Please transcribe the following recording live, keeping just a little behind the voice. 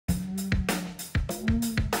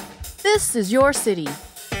This is your city.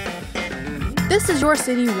 This is your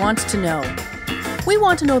city wants to know. We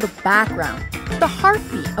want to know the background, the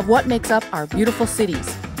heartbeat of what makes up our beautiful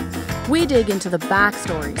cities. We dig into the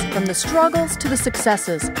backstories, from the struggles to the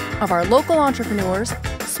successes of our local entrepreneurs,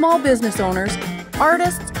 small business owners,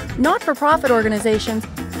 artists, not-for-profit organizations,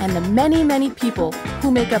 and the many, many people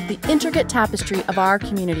who make up the intricate tapestry of our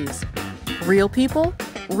communities. Real people,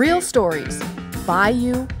 real stories, by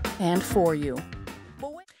you and for you.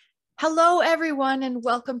 Hello, everyone, and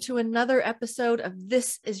welcome to another episode of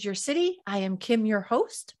This is Your City. I am Kim, your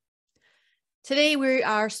host. Today, we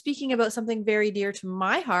are speaking about something very dear to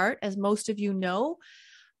my heart. As most of you know,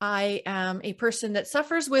 I am a person that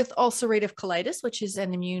suffers with ulcerative colitis, which is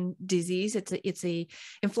an immune disease. It's a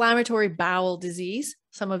inflammatory bowel disease.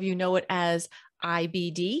 Some of you know it as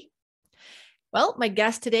IBD. Well, my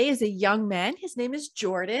guest today is a young man. His name is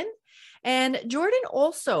Jordan, and Jordan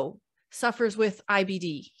also suffers with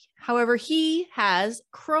IBD. However, he has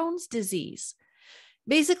Crohn's disease.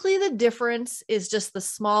 Basically, the difference is just the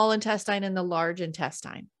small intestine and the large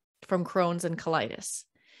intestine from Crohn's and colitis.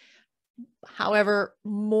 However,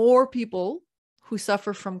 more people who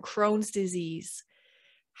suffer from Crohn's disease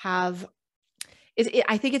have,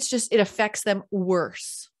 I think it's just, it affects them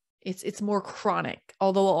worse. It's more chronic.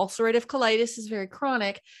 Although ulcerative colitis is very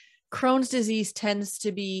chronic, Crohn's disease tends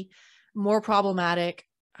to be more problematic.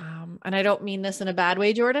 And I don't mean this in a bad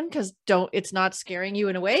way, Jordan, because it's not scaring you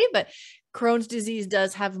in a way, but Crohn's disease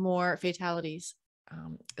does have more fatalities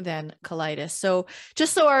than colitis. So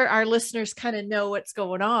just so our listeners kind of know what's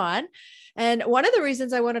going on. And one of the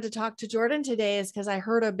reasons I wanted to talk to Jordan today is because I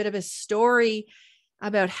heard a bit of his story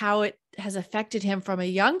about how it has affected him from a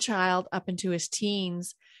young child up into his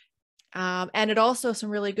teens. And it also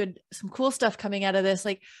some cool stuff coming out of this,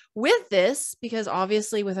 like with this, because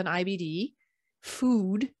obviously with an IBD,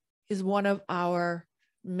 food is one of our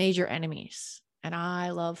major enemies, and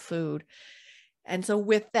I love food. And so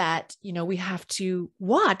with that, we have to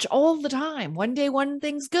watch all the time. One day, one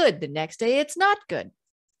thing's good. The next day, it's not good.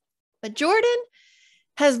 But Jordan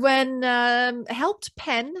has helped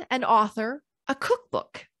pen and author a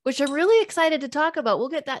cookbook, which I'm really excited to talk about. We'll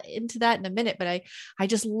get into that in a minute, but I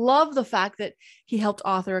just love the fact that he helped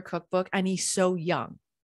author a cookbook and he's so young.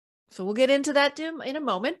 So we'll get into that in a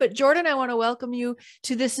moment. But Jordan, I want to welcome you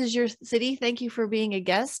to This Is Your City. Thank you for being a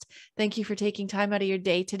guest. Thank you for taking time out of your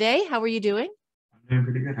day today. How are you doing? I'm doing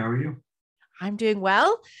pretty good. How are you? I'm doing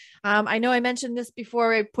well. I know I mentioned this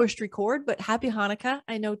before I pushed record, but happy Hanukkah.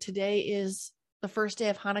 I know today is the first day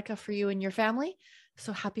of Hanukkah for you and your family.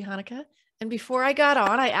 So happy Hanukkah. And before I got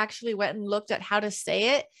on, I actually went and looked at how to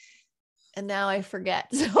say it. And now I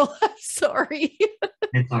forget. So I'm sorry.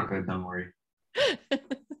 It's all good. Don't worry.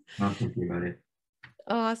 Not thinking about it.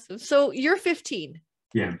 Awesome. So you're 15.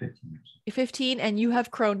 Yeah, I'm 15 years. You're 15 and you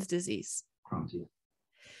have Crohn's disease. Crohn's, yeah.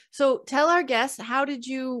 So tell our guests, how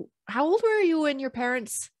old were you when your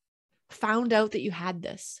parents found out that you had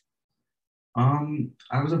this? I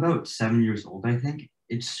was about 7 years old, I think.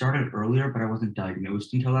 It started earlier, but I wasn't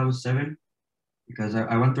diagnosed until I was 7 because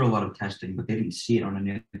I went through a lot of testing, but they didn't see it on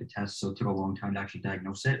any of the tests, so it took a long time to actually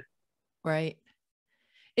diagnose it. Right.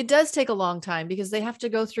 It does take a long time because they have to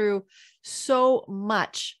go through so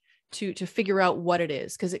much to figure out what it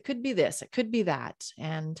is, because it could be this, it could be that.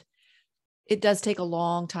 And it does take a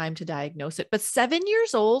long time to diagnose it. But 7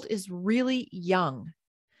 years old is really young.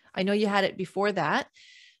 I know you had it before that.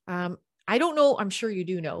 I don't know. I'm sure you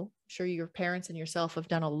do know. I'm sure your parents and yourself have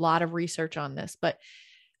done a lot of research on this, but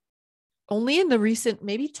only in the recent,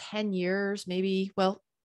 maybe 10 years,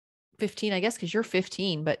 15, I guess, because you're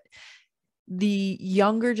 15, but the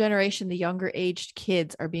younger generation, the younger aged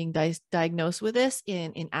kids are being diagnosed with this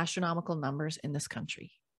in astronomical numbers in this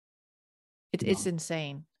country. It's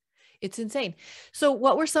insane. It's insane. So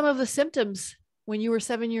what were some of the symptoms when you were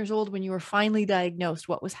 7 years old, when you were finally diagnosed?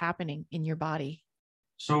 What was happening in your body?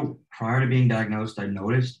 So prior to being diagnosed, I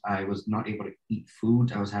noticed I was not able to eat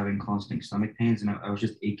food. I was having constant stomach pains and I was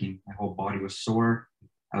just aching. My whole body was sore.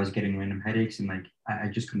 I was getting random headaches and I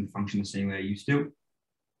just couldn't function the same way I used to.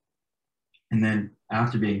 And then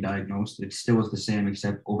after being diagnosed, it still was the same,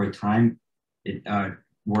 except over time, it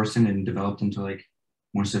worsened and developed into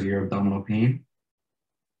more severe abdominal pain.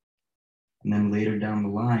 And then later down the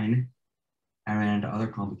line, I ran into other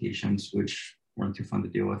complications, which weren't too fun to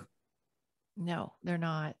deal with. No, they're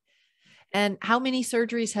not. And how many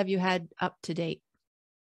surgeries have you had up to date?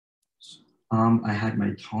 I had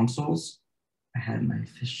my tonsils, I had my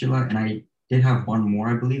fistula, and I did have one more,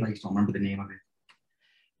 I believe. I just don't remember the name of it.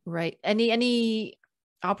 Right. Any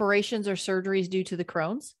operations or surgeries due to the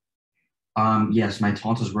Crohn's? Yes, my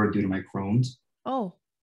tonsils were due to my Crohn's. Oh.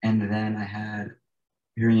 And then I had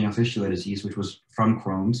hearing fistula disease, which was from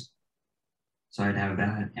Crohn's. So I'd have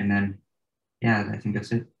that. And then, yeah, I think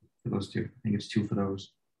that's it for those two. I think it's two for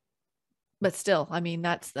those. But still, I mean,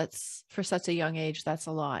 that's for such a young age, that's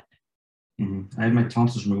a lot. I had my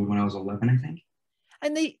tonsils removed when I was 11, I think.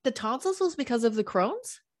 And the tonsils was because of the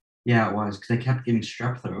Crohn's? Yeah, it was because I kept getting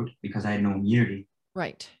strep throat because I had no immunity.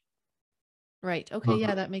 Right. Right. Okay. So,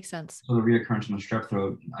 Yeah, that makes sense. so the reoccurrence of the strep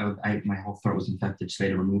throat, my whole throat was infected, so they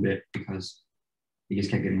had to remove it because it just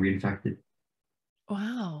kept getting reinfected.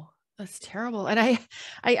 Wow. That's terrible. And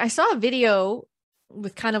I saw a video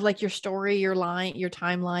with kind of like your story, your line, your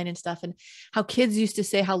timeline and stuff, and how kids used to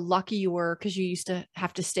say how lucky you were because you used to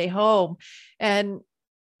have to stay home. And,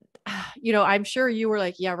 I'm sure you were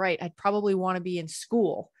like, yeah, right. I'd probably want to be in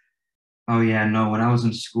school. Oh yeah, no. When I was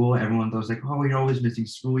in school, everyone was like, "Oh, you're always missing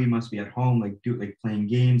school. You must be at home, like playing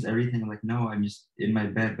games, everything." I'm like, "No, I'm just in my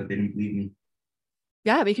bed." But they didn't believe me.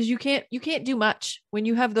 Yeah, because you can't do much when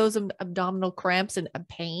you have those abdominal cramps and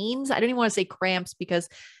pains. I don't even want to say cramps because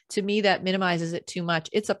to me that minimizes it too much.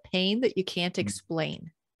 It's a pain that you can't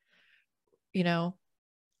explain, you know.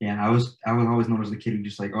 Yeah, I was always known as the kid who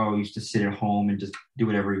just like, oh, used to sit at home and just do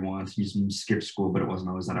whatever he wants, and just skip school. But it wasn't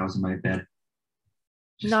always that. I was in my bed.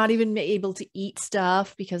 Just Not even able to eat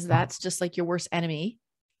stuff because that's just like your worst enemy.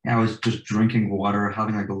 yeah, I was just drinking water,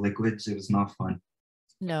 having like liquids. It was not fun.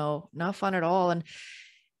 No, not fun at all. And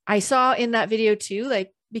I saw in that video too,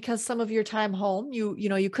 like because some of your time home,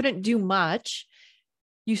 you couldn't do much,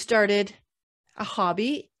 you started a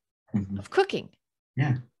hobby Mhm. of cooking.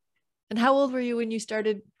 Yeah, And how old were you when you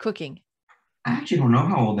started cooking? I actually don't know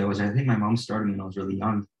how old I was. I think my mom started me when I was really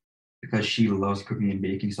young because she loves cooking and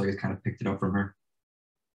baking, so I just kind of picked it up from her.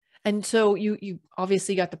 And so you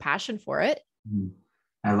obviously got the passion for it. Mhm.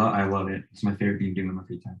 I love it. It's my favorite thing to do in my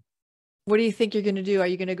free time. What do you think you're going to do? Are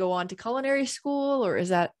you going to go on to culinary school or is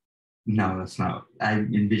that? No, that's not. I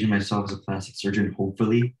envision myself as a plastic surgeon,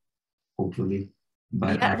 hopefully.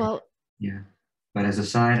 But Yeah, well, yeah. But as a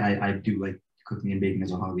side, I do like cooking and baking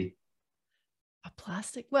as a hobby. a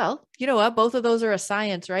plastic. Well, you know what? Both of those are a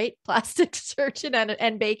science, right? Plastic surgeon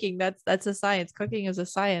and baking. That's a science. Cooking is a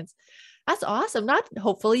science. That's awesome. Not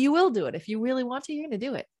hopefully you will do it. If you really want to, you're going to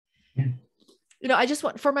do it. Yeah. I just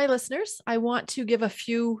want for my listeners, I want to give a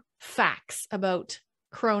few facts about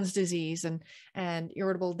Crohn's disease and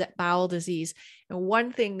irritable bowel disease. And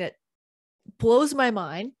one thing that blows my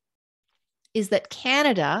mind is that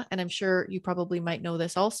Canada, and I'm sure you probably might know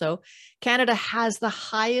this also, Canada has the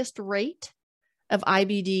highest rate of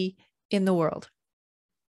IBD in the world.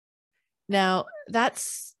 Now,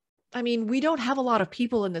 we don't have a lot of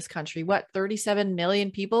people in this country. What, 37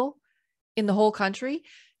 million people in the whole country?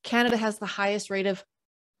 Canada has the highest rate of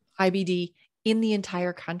IBD in the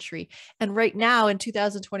entire country. And right now in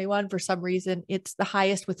 2021, for some reason, it's the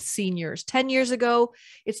highest with seniors. 10 years ago,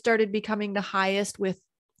 it started becoming the highest with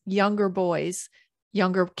younger boys,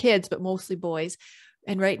 younger kids, but mostly boys.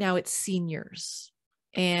 And right now it's seniors.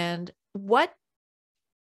 And what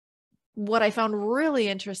I found really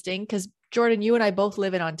interesting, because Jordan, you and I both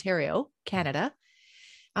live in Ontario, Canada.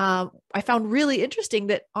 I found really interesting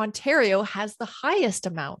that Ontario has the highest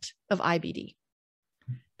amount of IBD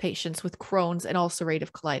patients with Crohn's and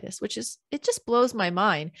ulcerative colitis, it just blows my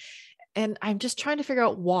mind. And I'm just trying to figure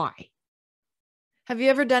out why. Have you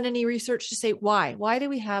ever done any research to say why? Why do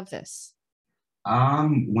we have this?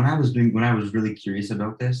 When I was really curious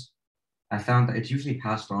about this, I found that it's usually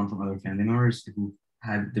passed on from other family members who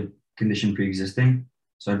had the condition pre-existing.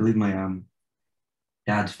 So I believe my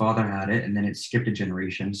dad's father had it, and then it skipped a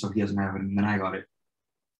generation, so he doesn't have it, and then I got it.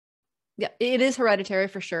 Yeah, it is hereditary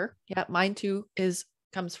for sure. Yeah, mine too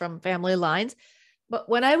comes from family lines. But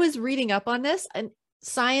when I was reading up on this and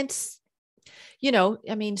science,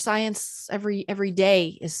 science every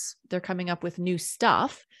day they're coming up with new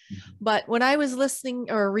stuff. Mhm. But when I was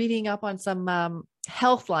listening or reading up on some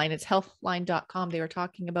Healthline, it's healthline.com, they were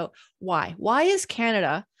talking about why. Why is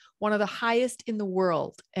Canada one of the highest in the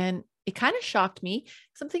world? And it kind of shocked me.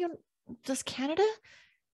 Something, does Canada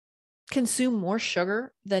consume more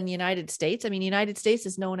sugar than the United States? I mean, the United States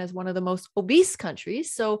is known as one of the most obese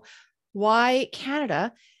countries. So why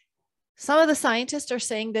Canada? Some of the scientists are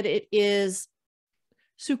saying that it is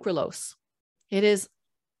sucralose. It is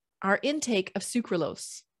our intake of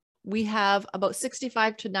sucralose. We have about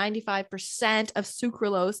 65 to 95% of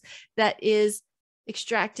sucralose that is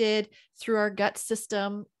extracted through our gut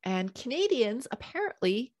system. And Canadians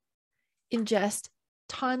apparently ingest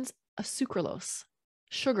tons of sucralose,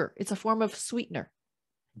 sugar. It's a form of sweetener.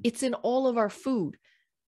 It's in all of our food.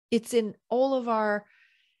 It's in all of our,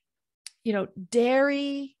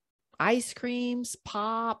 dairy, ice creams,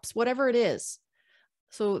 pops, whatever it is.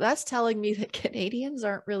 So that's telling me that Canadians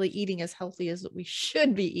aren't really eating as healthy as we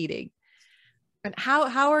should be eating. And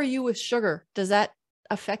how are you with sugar? Does that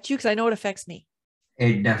affect you? Because I know it affects me.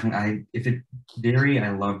 It definitely, if it dairy, I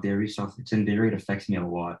love dairy. So if it's in dairy, it affects me a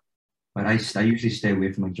lot. But I usually stay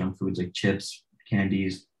away from like junk foods like chips,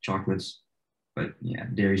 candies, chocolates. But yeah,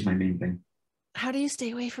 dairy's my main thing. How do you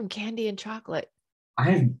stay away from candy and chocolate?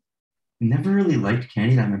 I have never really liked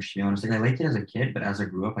candy that much, to be honest. Like I liked it as a kid, but as I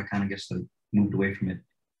grew up, I kind of just like moved away from it.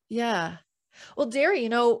 Yeah. Well, dairy,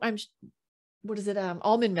 what is it?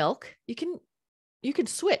 Almond milk. You can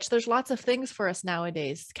switch. There's lots of things for us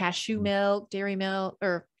nowadays. Cashew milk, dairy milk,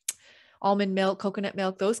 or almond milk, coconut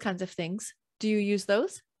milk, those kinds of things. Do you use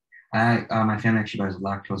those? My family actually buys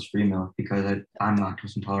lactose-free milk because I'm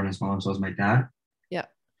lactose intolerant as well, and so is my dad. Yeah,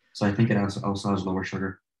 So I think it also has lower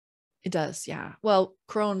sugar. it does. Yeah. Well,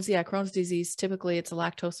 Crohn's disease, typically it's a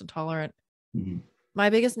lactose intolerant. Mhm. My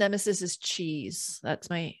biggest nemesis is cheese.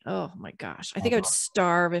 Oh my gosh. I I think I would love,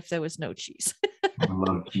 starve if there was no cheese. I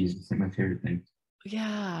love cheese. It's like my favorite thing.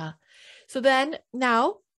 Yeah. So then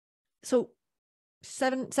now, so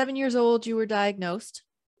 7 years old, you were diagnosed.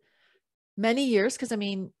 Many years, because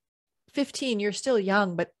 15, you're still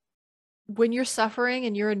young, but when you're suffering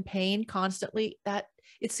and you're in pain constantly, that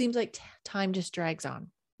it seems like time just drags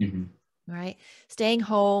on, Hmm. right? Staying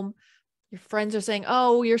home, your friends are saying,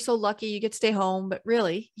 "Oh, you're so lucky you get to stay home," but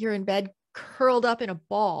really, you're in bed curled up in a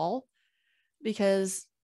ball because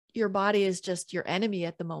your body is just your enemy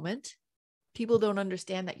at the moment. People don't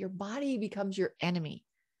understand that your body becomes your enemy,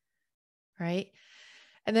 right?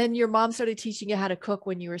 And then your mom started teaching you how to cook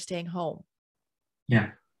when you were staying home.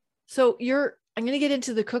 Yeah. So I'm going to get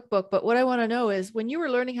into the cookbook, but what I want to know is when you were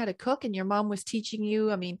learning how to cook and your mom was teaching you,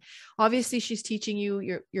 obviously she's teaching you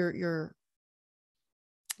your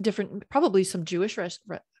different, probably some Jewish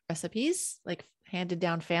recipes, like handed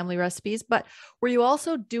down family recipes, but were you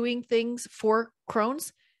also doing things for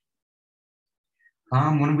Crohn's?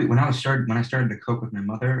 When I started to cook with my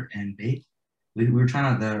mother and bake, we were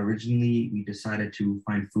trying to originally we decided to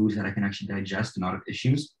find foods that I can actually digest and not have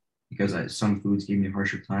issues because some foods gave me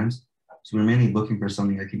harsher times. So we are mainly looking for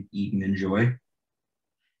something I can eat and enjoy.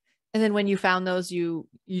 And then when you found those, you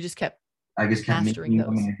just kept I just kept mastering making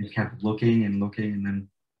them those. and I just kept looking and looking and then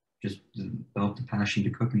just developed a passion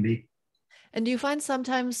to cook and bake. And do you find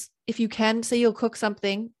sometimes if you can say you'll cook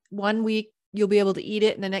something one week, you'll be able to eat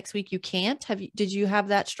it and the next week you can't? Did you have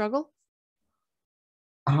that struggle?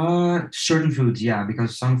 Certain foods, yeah,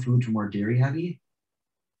 because some foods are more dairy heavy.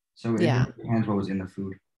 So it Yeah. really depends what was in the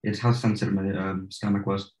food. It's how sensitive my stomach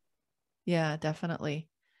was. Yeah, definitely.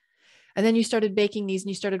 And then you started baking these and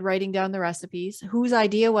you started writing down the recipes. Whose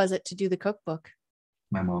idea was it to do the cookbook?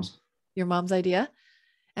 My mom's. Your mom's idea.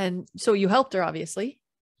 And so you helped her, obviously.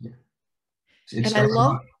 Yeah. It And I started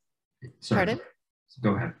love, off, sorry, pardon?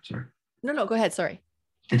 go ahead. Sorry. No, go ahead. Sorry.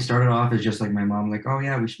 It started off as just like my mom, like, oh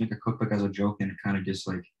yeah, we should make a cookbook as a joke. And it kind of just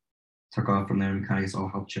like took off from there and kind of just all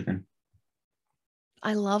helped chip in.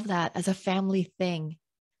 I love that as a family thing.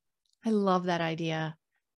 I love that idea.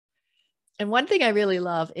 And one thing I really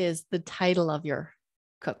love is the title of your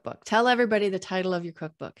cookbook. Tell everybody the title of your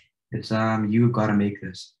cookbook. It's you've got to make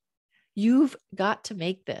this. You've got to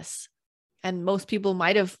make this. And most people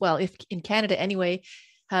might have, well, if in Canada anyway,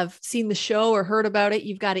 have seen the show or heard about it.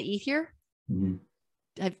 You've got to eat here. Mm-hmm.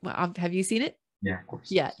 Have you seen it? Yeah, of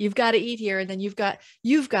course. Yeah, you've got to eat here, and then you've got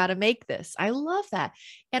to make this. I love that.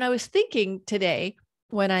 And I was thinking today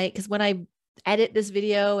because when I edit this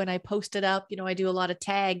video and I post it up, I do a lot of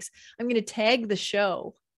tags. I'm going to tag the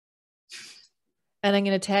show and I'm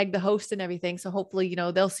going to tag the host and everything. So hopefully,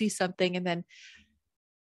 they'll see something and then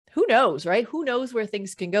who knows, right? Who knows where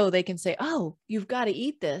things can go? They can say, "Oh, you've got to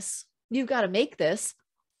eat this. You've got to make this."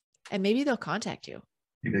 And maybe they'll contact you.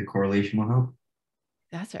 Maybe the correlation will help.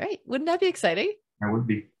 That's right. Wouldn't that be exciting? That would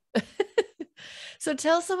be. So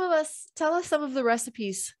tell us some of the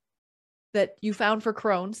recipes that you found for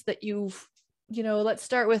Crohn's that let's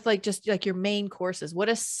start with just like your main courses. What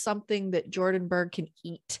is something that Jordan Berg can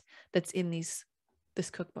eat that's in this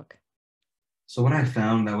cookbook? So what I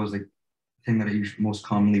found that was the thing that I usually most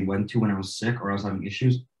commonly went to when I was sick or I was having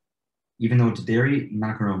issues, even though it's dairy,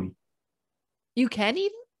 macaroni. You can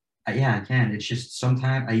eat Yeah, I can. It's just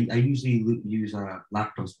sometimes I usually use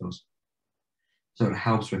lactose pills. So it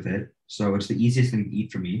helps with it. So it's the easiest thing to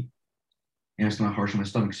eat for me. And it's not harsh on my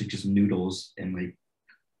stomach. It's just noodles and like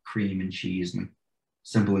cream and cheese and like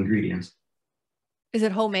simple ingredients. Is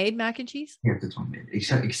it homemade mac and cheese? Yeah, it's homemade.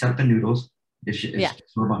 Except the noodles. It's Yeah.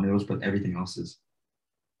 store-bought noodles, but everything else is.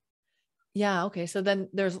 Yeah. Okay. So then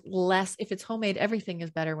there's less, if it's homemade, everything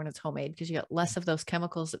is better when it's homemade because you got less of those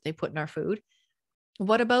chemicals that they put in our food.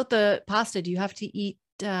 What about the pasta? Do you have to eat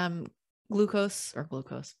glucose.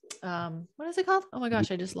 What is it called? Oh my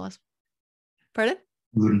gosh, I just lost. Pardon?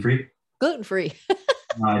 Gluten-free? Gluten-free.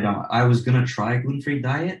 No, I don't. I was gonna try a gluten-free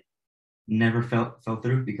diet. Never fell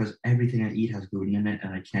through because everything I eat has gluten in it,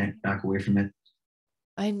 and I can't back away from it.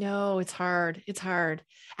 I know it's hard. It's hard.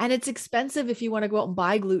 And it's expensive if you want to go out and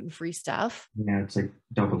buy gluten-free stuff. Yeah, it's like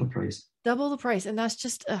double the price. Double the price. And that's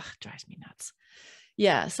just drives me nuts.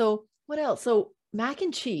 Yeah. So what else? So mac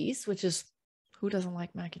and cheese, which is who doesn't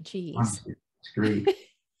like mac and cheese? Honestly, it's great.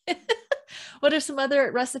 What are some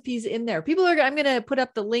other recipes in there? I'm going to put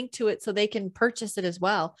up the link to it so they can purchase it as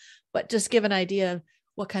well. But just give an idea of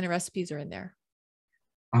what kind of recipes are in there.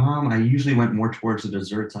 I usually went more towards the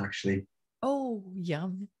desserts actually. Oh,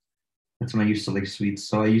 yum. That's when I used to like sweets.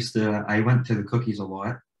 So I went to the cookies a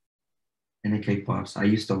lot and the cake pops. I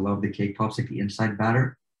used to love the cake pops, like the inside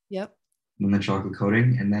batter Yep. and the chocolate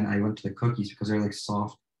coating. And then I went to the cookies because they're like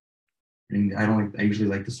soft. And I usually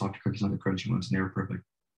like the soft cookies, not the crunchy ones, and they were perfect.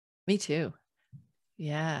 Me too.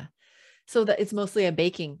 Yeah. So that it's mostly a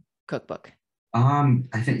baking cookbook. I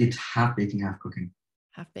think it's half baking, half cooking.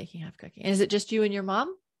 Half baking, half cooking. And is it just you and your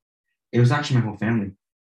mom? It was actually my whole family.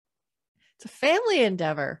 It's a family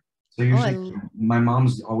endeavor. So usually my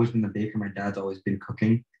mom's always been the baker, my dad's always been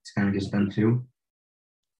cooking. It's kind of just them two.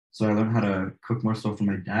 So I learned how to cook more so from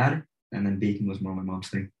my dad, and then baking was more my mom's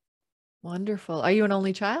thing. Wonderful. Are you an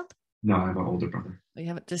only child? No, I have an older brother.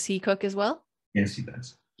 Does he cook as well? Yes, he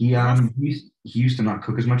does. He used to not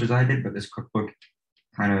cook as much as I did, but this cookbook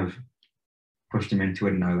kind of pushed him into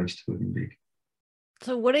it, and now he likes to cook and bake.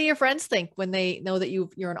 So what do your friends think when they know that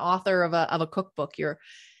you're an author of a cookbook?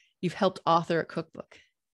 You've helped author a cookbook.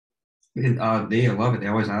 They love it. They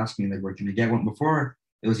always ask me like, where can I get one? Before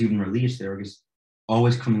it was even released, they were just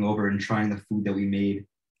always coming over and trying the food that we made,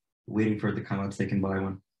 waiting for it to come out so they can buy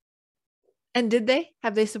one. And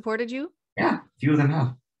have they supported you? Yeah, a few of them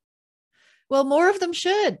have. Well, more of them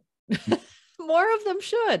should. More of them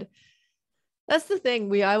should. That's the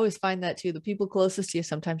thing. I always find that too. The people closest to you,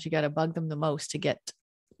 sometimes you got to bug them the most to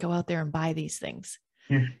go out there and buy these things.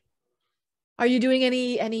 Yeah. Are you doing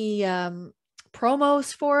any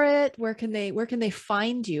promos for it? Where can they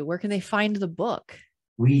find you? Where can they find the book?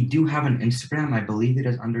 We do have an Instagram. I believe it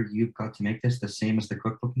is under You've Got to Make This, the same as the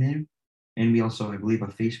cookbook name. And we also, I believe, a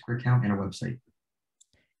Facebook account and a website.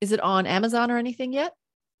 Is it on Amazon or anything yet?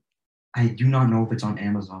 I do not know if it's on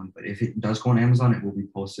Amazon, but if it does go on Amazon, it will be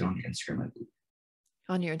posted on the Instagram, I believe.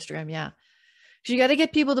 On your Instagram, yeah. So you got to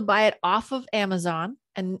get people to buy it off of Amazon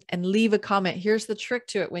and leave a comment. Here's the trick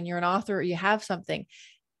to it. When you're an author or you have something,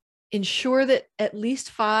 ensure that at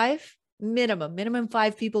least minimum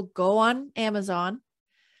 5 people go on Amazon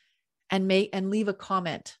and leave a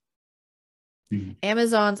comment. Mm-hmm.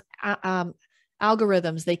 Amazon's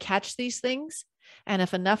algorithms, they catch these things. And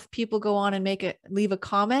if enough people go on and leave a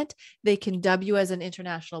comment, they can dub you as an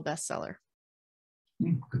international bestseller.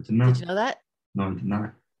 Good to know. Did you know that? No, I did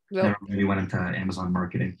not. Well, never really went into Amazon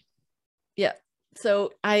marketing. Yeah.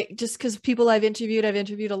 So because people I've interviewed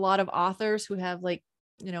a lot of authors who have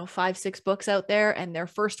 5, 6 books out there, and their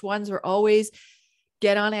first ones were always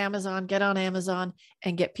get on Amazon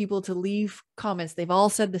and get people to leave comments. They've all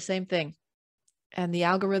said the same thing, and the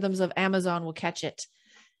algorithms of Amazon will catch it.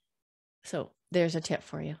 So there's a tip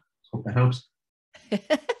for you. Hope that helps.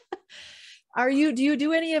 Do you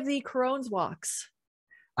do any of the Crohn's walks?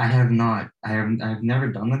 I have not. I've never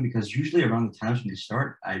done them because usually around the times when they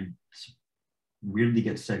start, I weirdly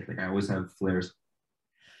get sick. Like I always have flares.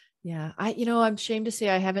 Yeah. I'm ashamed to say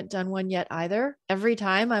I haven't done one yet either. Every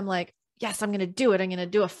time I'm like, yes, I'm going to do it. I'm going to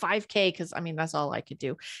do a 5K because that's all I could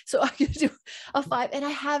do. So I'm going to do a 5 and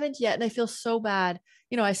I haven't yet. And I feel so bad.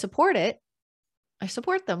 I support it. I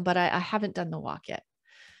support them, but I haven't done the walk yet.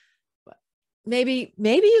 But maybe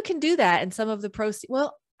you can do that. And some of the proceeds,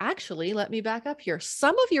 well, actually, let me back up here.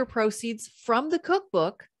 Some of your proceeds from the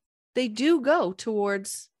cookbook, they do go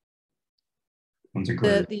towards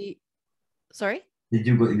sorry? They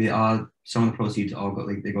do go, some of the proceeds all go,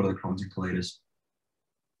 they go to the Crohns Colitis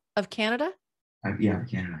of Canada? Yeah,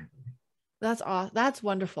 Canada. That's awesome. That's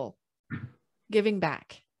wonderful. Giving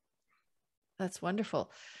back. That's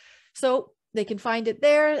wonderful. So they can find it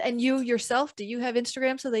there. And you yourself, do you have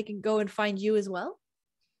Instagram so they can go and find you as well?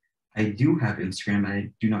 I do have Instagram. I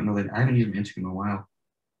do not know that. I haven't used Instagram in a while.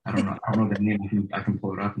 I don't know the name. I can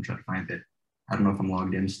pull it up and try to find it. I don't know if I'm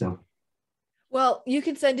logged in still. Well, you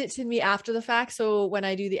can send it to me after the fact. So when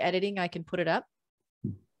I do the editing, I can put it up.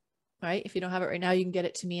 Right? If you don't have it right now, you can get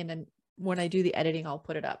it to me. And then when I do the editing, I'll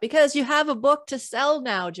put it up because you have a book to sell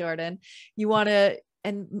now, Jordan. You want to,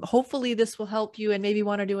 and hopefully this will help you and maybe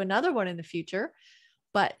want to do another one in the future,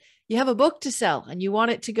 but you have a book to sell and you want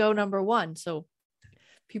it to go number 1. So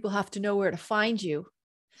People have to know where to find you.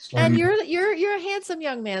 And Starting, you're a handsome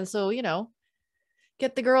young man, so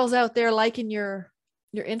get the girls out there liking your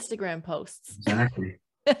Instagram posts. exactly.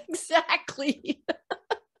 Exactly.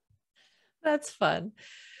 That's fun.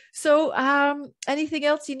 So, anything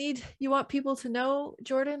else you want people to know,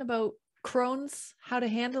 Jordan, about Crohn's, how to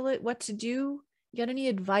handle it, what to do? You got any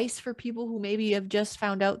advice for people who maybe have just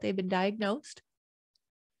found out they've been diagnosed?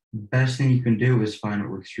 Best thing you can do is find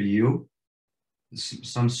what works for you.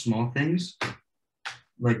 Some small things,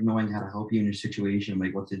 like knowing how to help you in your situation,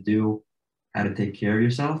 like what to do, how to take care of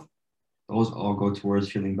yourself. Those all go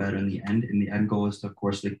towards feeling better in the end. And the end goal is to, of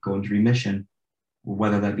course, like go into remission,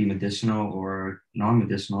 whether that be medicinal or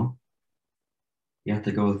non-medicinal. You have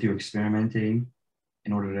to go through experimenting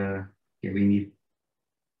in order to get what you need.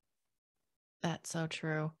 That's so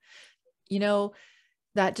true.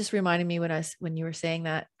 That just reminded me when you were saying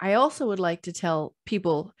that. I also would like to tell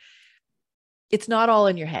people it's not all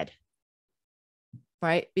in your head,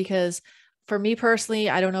 right? Because for me personally,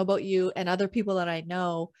 I don't know about you and other people that I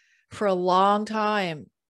know, for a long time,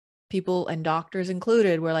 people and doctors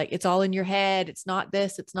included were like, it's all in your head. It's not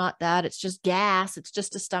this, it's not that. It's just gas. It's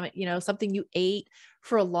just a stomach, something you ate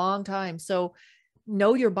for a long time. So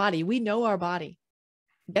know your body. We know our body.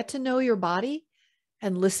 Get to know your body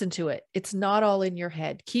and listen to it. It's not all in your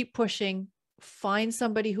head. Keep pushing. Find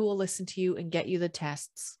somebody who will listen to you and get you the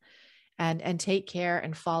tests, and take care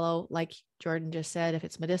and follow, like Jordan just said, if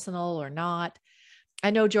it's medicinal or not.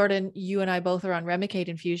 I know, Jordan, you and I both are on Remicade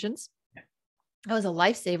infusions. That was a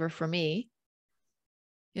lifesaver for me.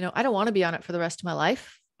 I don't want to be on it for the rest of my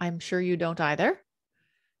life. I'm sure you don't either.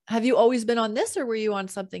 Have you always been on this, or were you on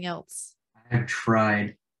something else? I've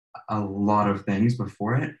tried a lot of things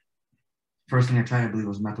before it. First thing I tried, I believe,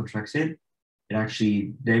 was methotrexate. It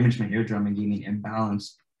actually damaged my eardrum and gave me an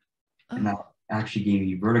imbalance, and that actually gave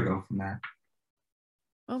me vertigo from that.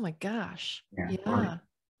 Oh my gosh. Yeah. Yeah.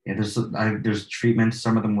 Yeah, there's treatments.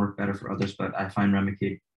 Some of them work better for others, but I find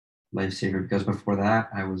Remicade lifesaver because before that,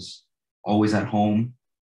 I was always at home.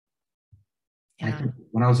 Yeah.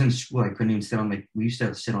 When I was in school, I couldn't even sit on, like, we used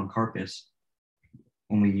to sit on carpets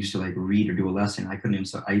when we used to like read or do a lesson. I couldn't even,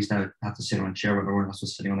 so I used to have to sit on a chair where everyone else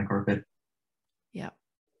was sitting on the carpet. Yeah.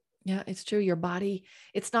 Yeah, it's true. Your body,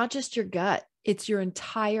 it's not just your gut, it's your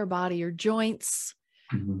entire body, your joints.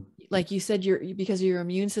 Mm-hmm. Like you said, because your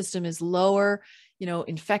immune system is lower,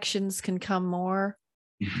 infections can come more.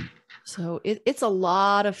 Mm-hmm. So it's a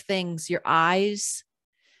lot of things. Your eyes,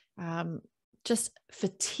 just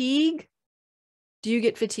fatigue. Do you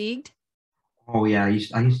get fatigued? Oh yeah,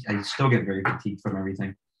 I still get very fatigued from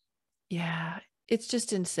everything. Yeah, it's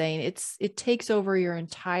just insane. It takes over your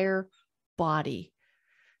entire body.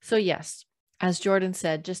 So yes, as Jordan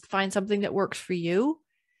said, just find something that works for you.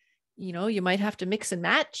 You might have to mix and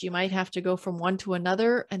match. You might have to go from one to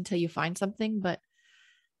another until you find something. But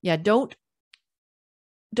yeah, don't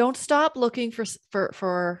stop looking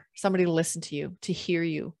for somebody to listen to you, to hear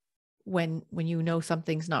you when you know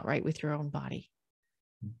something's not right with your own body.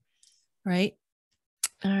 Right.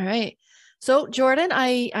 All right. So Jordan,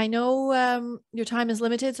 I know your time is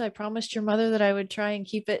limited, so I promised your mother that I would try and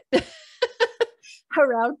keep it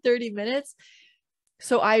around 30 minutes.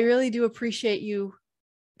 So I really do appreciate you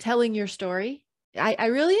telling your story. I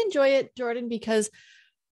really enjoy it, Jordan, because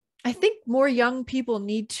I think more young people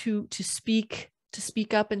need to speak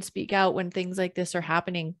up and speak out when things like this are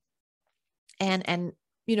happening. And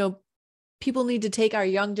people need to take our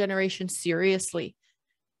young generation seriously.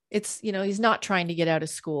 It's, he's not trying to get out of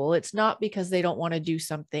school. It's not because they don't want to do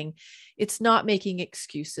something. It's not making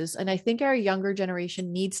excuses. And I think our younger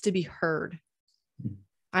generation needs to be heard.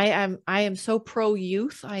 I am so pro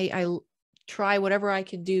youth. I try whatever I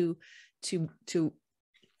can do to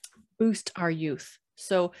boost our youth.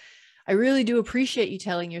 So I really do appreciate you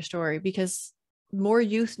telling your story, because more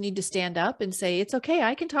youth need to stand up and say, it's okay,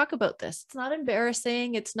 I can talk about this. It's not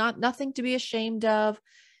embarrassing. It's nothing to be ashamed of.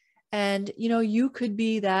 And, you could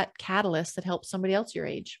be that catalyst that helps somebody else your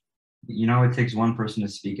age. It takes one person to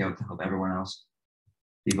speak out to help everyone else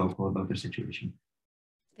be vocal about their situation.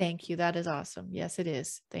 Thank you. That is awesome. Yes, it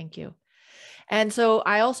is. Thank you. And so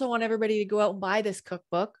I also want everybody to go out and buy this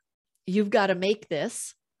cookbook. You've got to make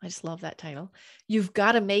this. I just love that title. You've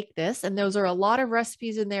got to make this. And those are a lot of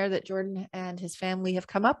recipes in there that Jordan and his family have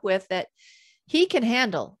come up with that he can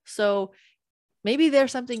handle. So maybe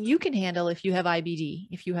there's something you can handle if you have IBD,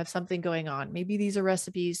 if you have something going on. Maybe these are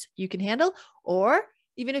recipes you can handle. Or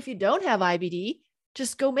even if you don't have IBD,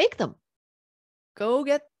 just go make them.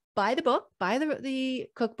 Buy the book, buy the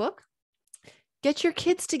cookbook, get your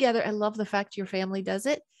kids together. I love the fact your family does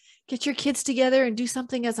it. Get your kids together and do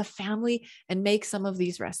something as a family and make some of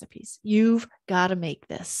these recipes. You've got to make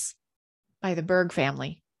this by the Berg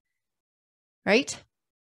family. Right?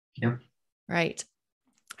 Yep. Right.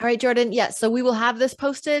 All right, Jordan. Yeah. So we will have this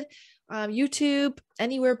posted, YouTube,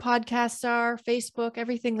 anywhere podcasts are, Facebook,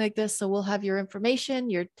 everything like this. So we'll have your information,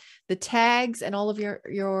 the tags, and all of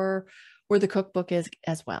your where the cookbook is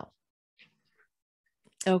as well.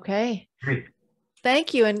 Okay. Great.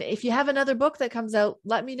 Thank you. And if you have another book that comes out,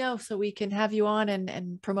 let me know so we can have you on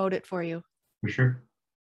and promote it for you. For sure.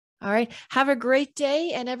 All right. Have a great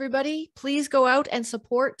day. And everybody, please go out and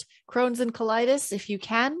support Crohn's and Colitis. If you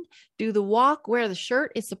can, do the walk, wear the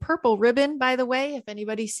shirt. It's a purple ribbon, by the way.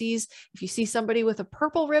 If you see somebody with a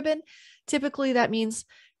purple ribbon, typically that means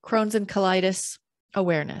Crohn's and Colitis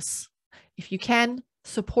awareness. If you can,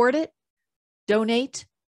 support it, donate,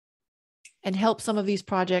 and help some of these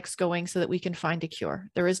projects going so that we can find a cure.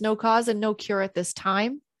 There is no cause and no cure at this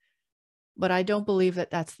time, but I don't believe that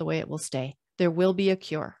that's the way it will stay. There will be a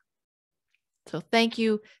cure. So thank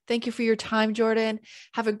you. Thank you for your time, Jordan.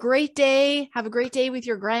 Have a great day. Have a great day with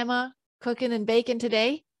your grandma cooking and baking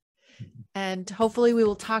today. And hopefully we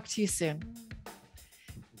will talk to you soon.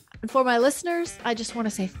 And for my listeners, I just want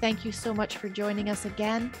to say thank you so much for joining us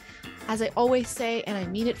again. As I always say, and I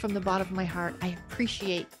mean it from the bottom of my heart, I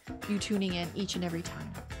appreciate you tuning in each and every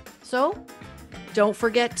time. So don't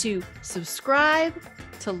forget to subscribe,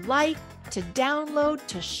 to like, to download,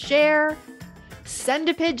 to share, send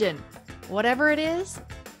a pigeon, whatever it is.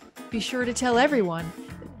 Be sure to tell everyone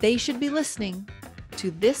that they should be listening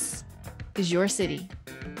to This Is Your City.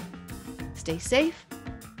 Stay safe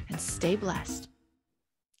and stay blessed.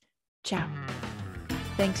 Ciao.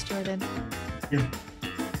 Thanks, Jordan. Yeah.